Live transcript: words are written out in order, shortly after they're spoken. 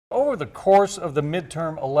Over the course of the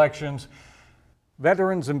midterm elections,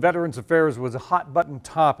 veterans and Veterans Affairs was a hot button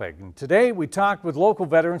topic. And today we talked with local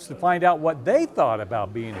veterans to find out what they thought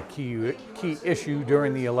about being a key issue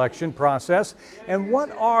during the election process and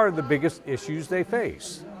what are the biggest issues they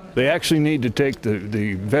face. They actually need to take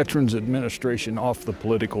the Veterans Administration off the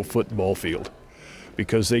political football field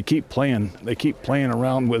because they keep playing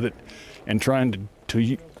around with it and trying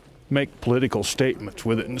to make political statements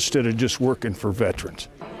with it instead of just working for veterans.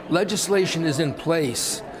 Legislation is in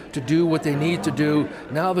place to do what they need to do.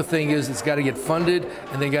 Now the thing is, it's got to get funded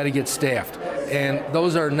and they got to get staffed. And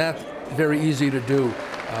those are not very easy to do.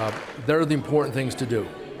 They're the important things to do.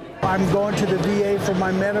 I'm going to the VA for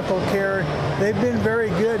my medical care. They've been very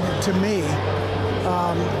good to me.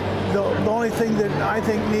 The only thing that I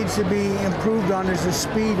think needs to be improved on is the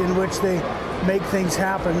speed in which they make things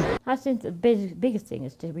happen. I think the biggest thing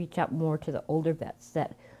is to reach out more to the older vets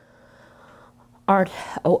that aren't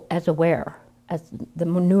as aware as the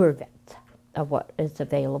newer vets of what is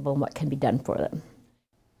available and what can be done for them.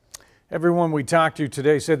 Everyone we talked to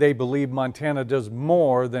today said they believe Montana does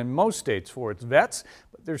more than most states for its vets,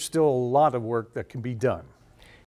 but there's still a lot of work that can be done.